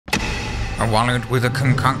A wallet with a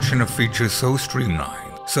concoction of features so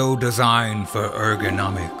streamlined, so designed for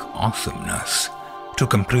ergonomic awesomeness, to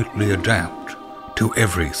completely adapt to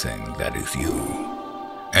everything that is you.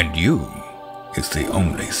 And you is the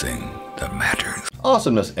only thing that matters.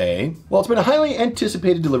 Awesomeness, eh? Well, it's been a highly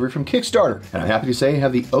anticipated delivery from Kickstarter, and I'm happy to say I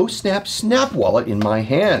have the Ohsnap SnapWallet in my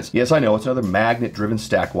hands. Yes, I know, it's another magnet-driven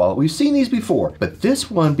stack wallet. We've seen these before, but this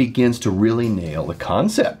one begins to really nail the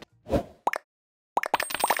concept.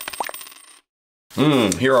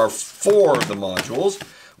 Here are 4 of the modules.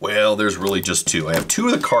 Well, there's really just 2. I have 2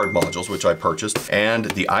 of the card modules, which I purchased, and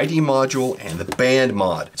the ID module and the band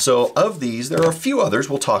mod. So of these, there are a few others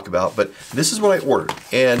we'll talk about, but this is what I ordered.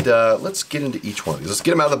 And let's get into each one of these. Let's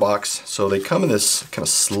get them out of the box. So they come in this kind of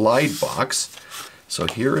slide box. So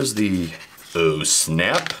here is the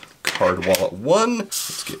Ohsnap card wallet 1.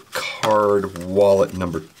 Let's get card wallet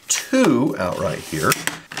number 2 out right here.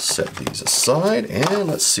 Set these aside, and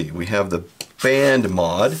let's see, we have the band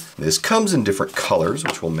mod. This comes in different colors,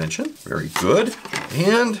 which we'll mention. Very good.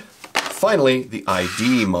 And finally, the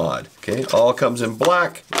ID mod. Okay, all comes in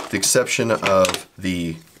black, with the exception of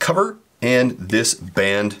the cover and this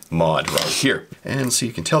band mod right here. And so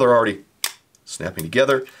you can tell they're already snapping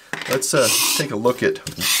together. Let's take a look at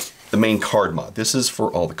the main card mod. This is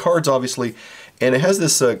for all the cards, obviously, and it has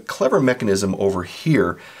this clever mechanism over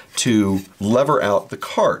here to lever out the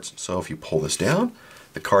cards. So if you pull this down,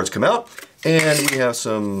 the cards come out, and we have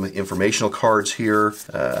some informational cards here.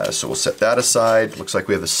 So we'll set that aside. Looks like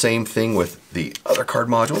we have the same thing with the other card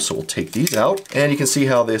module, so we'll take these out. And you can see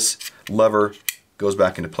how this lever goes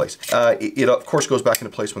back into place. It of course goes back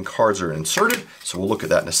into place when cards are inserted, so we'll look at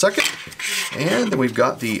that in a second. And then we've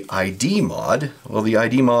got the ID mod. Well, the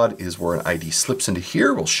ID mod is where an ID slips into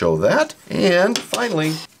here. We'll show that. And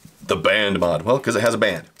finally, the band mod. Well, because it has a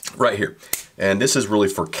band right here. And this is really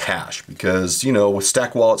for cash because, you know, with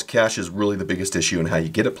stack wallets, cash is really the biggest issue in how you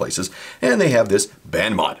get it places. And they have this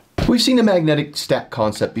band mod. We've seen a magnetic stack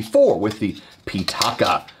concept before with the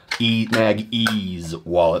Pitaka Mag-Ease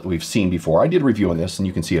wallet we've seen before. I did a review on this, and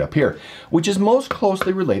you can see it up here, which is most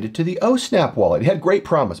closely related to the Ohsnap wallet. It had great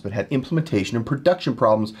promise, but had implementation and production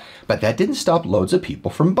problems, but that didn't stop loads of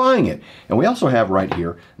people from buying it. And we also have right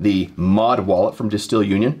here the mod wallet from Distill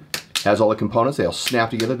Union. Has all the components, they all snap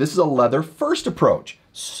together. This is a leather first approach.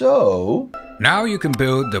 So now you can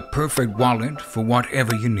build the perfect wallet for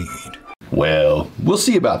whatever you need. Well, we'll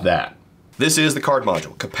see about that. This is the card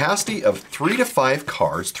module. Capacity of 3 to 5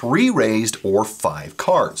 cards, 3 raised or 5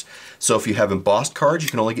 cards. So if you have embossed cards, you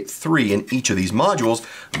can only get 3 in each of these modules,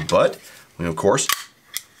 but of course,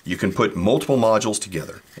 you can put multiple modules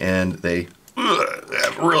together, and they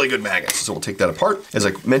have really good magnets. So we'll take that apart. As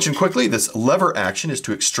I mentioned quickly, this lever action is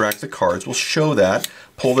to extract the cards. We'll show that.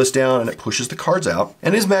 Pull this down and it pushes the cards out,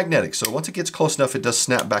 and it is magnetic. So once it gets close enough, it does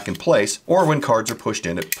snap back in place, or when cards are pushed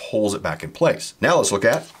in, it pulls it back in place. Now let's look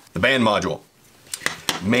at the band module.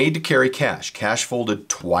 Made to carry cash. Cash folded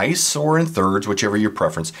twice or in thirds, whichever your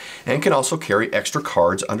preference, and can also carry extra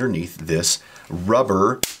cards underneath this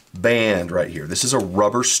rubber band right here. This is a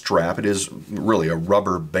rubber strap. It is really a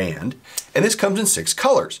rubber band. And this comes in 6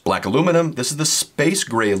 colors. Black aluminum, this is the space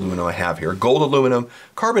gray aluminum I have here, gold aluminum,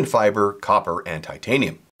 carbon fiber, copper, and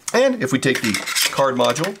titanium. And if we take the card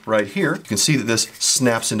module right here, you can see that this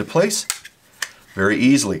snaps into place very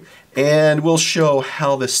easily. And we'll show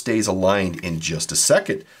how this stays aligned in just a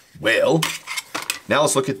second. Well, now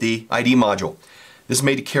let's look at the ID module. This is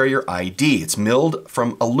made to carry your ID. It's milled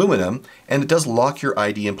from aluminum, and it does lock your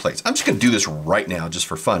ID in place. I'm just gonna do this right now just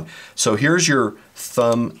for fun. So here's your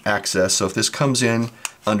thumb access. So if this comes in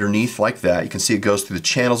underneath like that, you can see it goes through the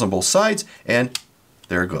channels on both sides, and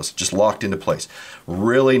there it goes, just locked into place.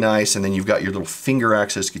 Really nice, and then you've got your little finger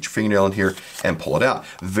access, get your fingernail in here and pull it out.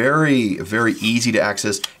 Very, very easy to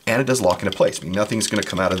access, and it does lock into place. I mean, nothing's gonna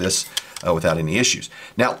come out of this without any issues.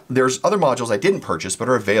 Now, there's other modules I didn't purchase but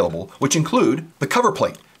are available, which include the cover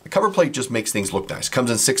plate. The cover plate just makes things look nice.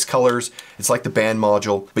 Comes in 6 colors, it's like the band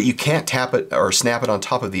module, but you can't tap it or snap it on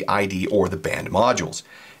top of the ID or the band modules.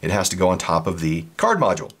 It has to go on top of the card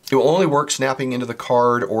module. It will only work snapping into the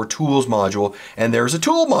card or tools module, and there's a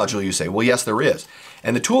tool module, you say. Well, yes, there is.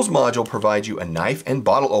 And the tools module provides you a knife and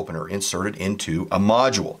bottle opener inserted into a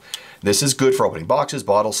module. This is good for opening boxes,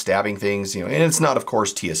 bottles, stabbing things, and it's not, of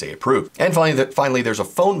course, TSA approved. And finally, there's a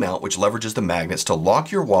phone mount which leverages the magnets to lock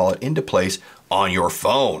your wallet into place on your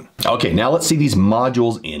phone. Okay, now let's see these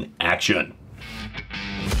modules in action.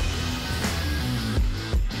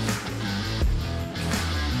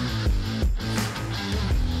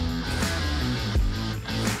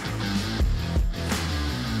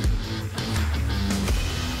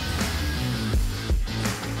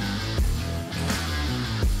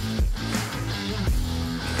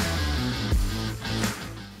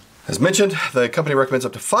 As mentioned, the company recommends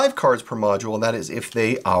up to 5 cards per module, and that is if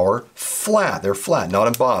they are flat. They're flat, not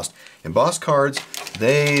embossed. Embossed cards,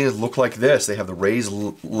 they look like this. They have the raised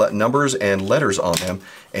numbers and letters on them,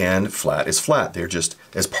 and flat is flat. They're just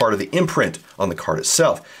as part of the imprint on the card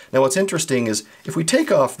itself. Now what's interesting is if we take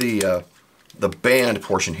off the band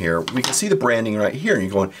portion here, we can see the branding right here, and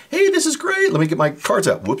you're going, hey, this is great, let me get my cards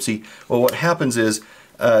out. Whoopsie. Well, what happens is,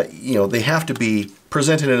 you know, they have to be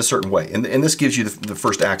presented in a certain way, and this gives you the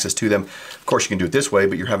first access to them. Of course, you can do it this way,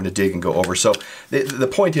 but you're having to dig and go over. So the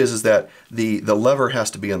point is that the lever has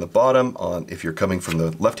to be on the bottom if you're coming from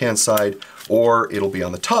the left-hand side, or it'll be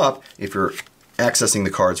on the top if you're accessing the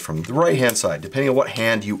cards from the right-hand side, depending on what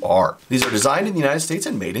hand you are. These are designed in the United States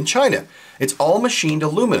and made in China. It's all machined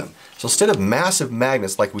aluminum. So instead of massive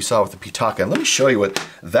magnets like we saw with the Pitaka, and let me show you what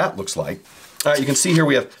that looks like. You can see here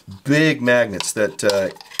we have big magnets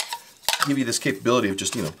that give you this capability of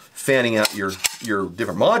just, you know, fanning out your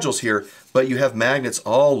different modules here, but you have magnets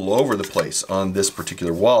all over the place on this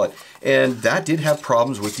particular wallet. And that did have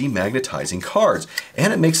problems with demagnetizing cards,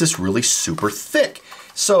 and it makes this really super thick.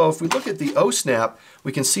 So if we look at the Ohsnap,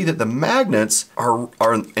 we can see that the magnets are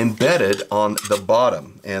embedded on the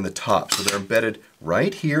bottom and the top. So they're embedded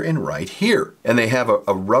right here and right here. And they have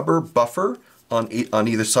a rubber buffer on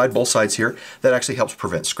either side, both sides here, that actually helps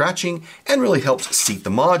prevent scratching and really helps seat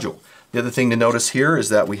the module. The other thing to notice here is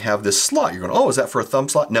that we have this slot. You're going, oh, is that for a thumb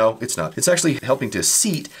slot? No, it's not. It's actually helping to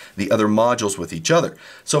seat the other modules with each other.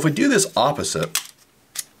 So if we do this opposite,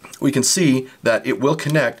 we can see that it will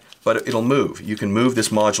connect, but it'll move. You can move this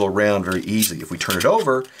module around very easily. If we turn it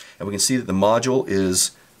over, and we can see that the module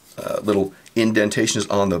is little indentation is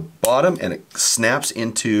on the bottom, and it snaps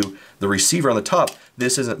into the receiver on the top.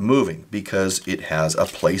 This isn't moving because it has a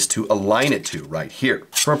place to align it to right here.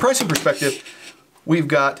 From a pricing perspective, we've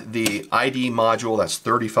got the ID module, that's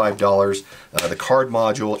 $35. The card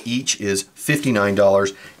module, each is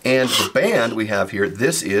 $59. And the band we have here,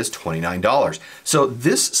 this is $29. So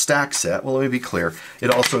this stack set, well, let me be clear,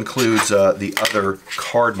 it also includes the other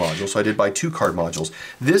card module. So I did buy 2 card modules.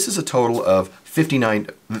 This is a total of and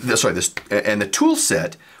the tool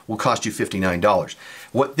set will cost you $59.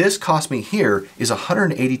 What this cost me here is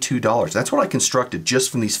 $182. That's what I constructed just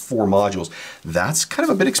from these 4 modules. That's kind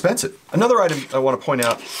of a bit expensive. Another item I want to point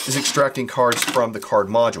out is extracting cards from the card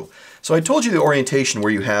module. So I told you the orientation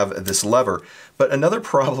where you have this lever, but another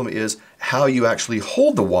problem is how you actually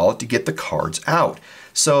hold the wallet to get the cards out.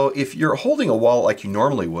 So if you're holding a wallet like you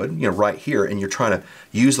normally would, you know, right here, and you're trying to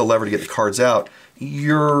use the lever to get the cards out,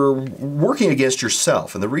 you're working against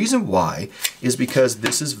yourself. And the reason why is because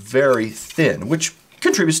this is very thin, which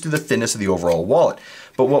contributes to the thinness of the overall wallet.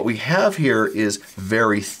 But what we have here is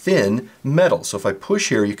very thin metal. So if I push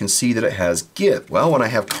here, you can see that it has give. Well, when I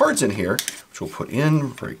have cards in here, which we'll put in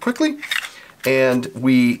very quickly, and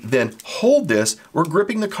we then hold this, we're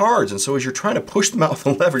gripping the cards. And so as you're trying to push them out with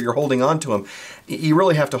the lever, you're holding on to them. You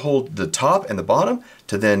really have to hold the top and the bottom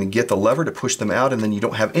to then get the lever to push them out, and then you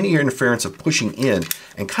don't have any interference of pushing in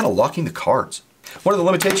and kind of locking the cards. One of the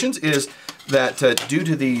limitations is that due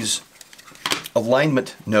to these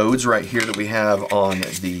alignment nodes right here that we have on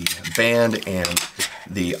the band and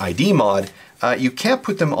the ID mod, you can't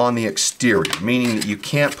put them on the exterior, meaning that you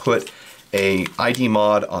can't put a ID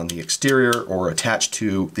mod on the exterior or attached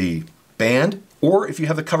to the band, or if you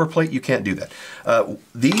have the cover plate, you can't do that.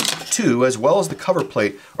 These two, as well as the cover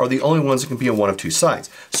plate, are the only ones that can be on one of 2 sides.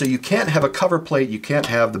 So you can't have a cover plate, you can't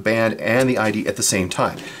have the band and the ID at the same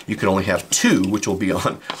time. You can only have 2, which will be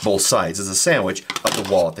on both sides as a sandwich of the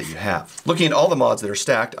wallet that you have. Looking at all the mods that are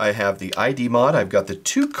stacked, I have the ID mod, I've got the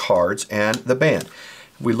 2 cards, and the band.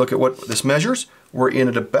 If we look at what this measures, we're in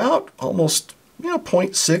at about almost 0.6,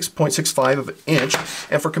 0.65 of an inch.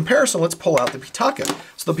 And for comparison, let's pull out the Pitaka.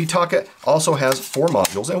 So the Pitaka also has 4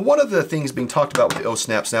 modules. And one of the things being talked about with the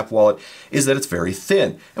Ohsnap SnapWallet is that it's very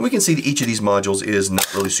thin. And we can see that each of these modules is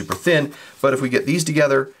not really super thin. But if we get these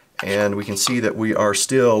together, and we can see that we are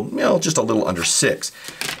still, just a little under 6.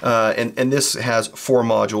 And this has 4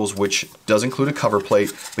 modules, which does include a cover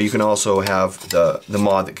plate, but you can also have the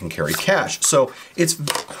mod that can carry cash. So it's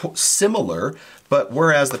similar, but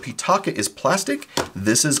whereas the Pitaka is plastic,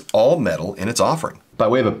 this is all metal in its offering. By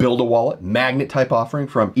way of a build-a-wallet, magnet-type offering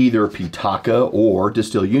from either Pitaka or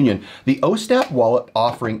Distill Union, the Ohsnap wallet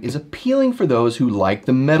offering is appealing for those who like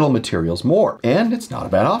the metal materials more. And it's not a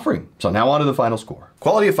bad offering. So now on to the final score.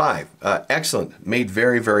 Quality of 5. Excellent. Made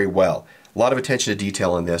very, very well. A lot of attention to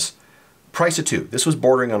detail in this. Price of 2. This was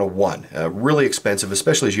bordering on a 1. Really expensive,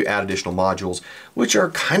 especially as you add additional modules, which are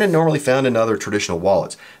kind of normally found in other traditional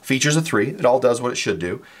wallets. Features of 3. It all does what it should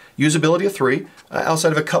do. Usability of 3.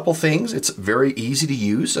 Outside of a couple things, it's very easy to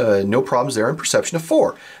use. No problems there, and perception of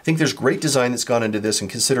 4. I think there's great design that's gone into this and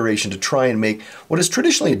consideration to try and make what is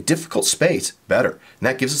traditionally a difficult space better. And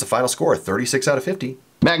that gives us a final score of 36 out of 50.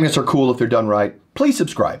 Magnets are cool if they're done right. Please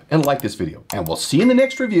subscribe and like this video, and we'll see you in the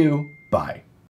next review. Bye.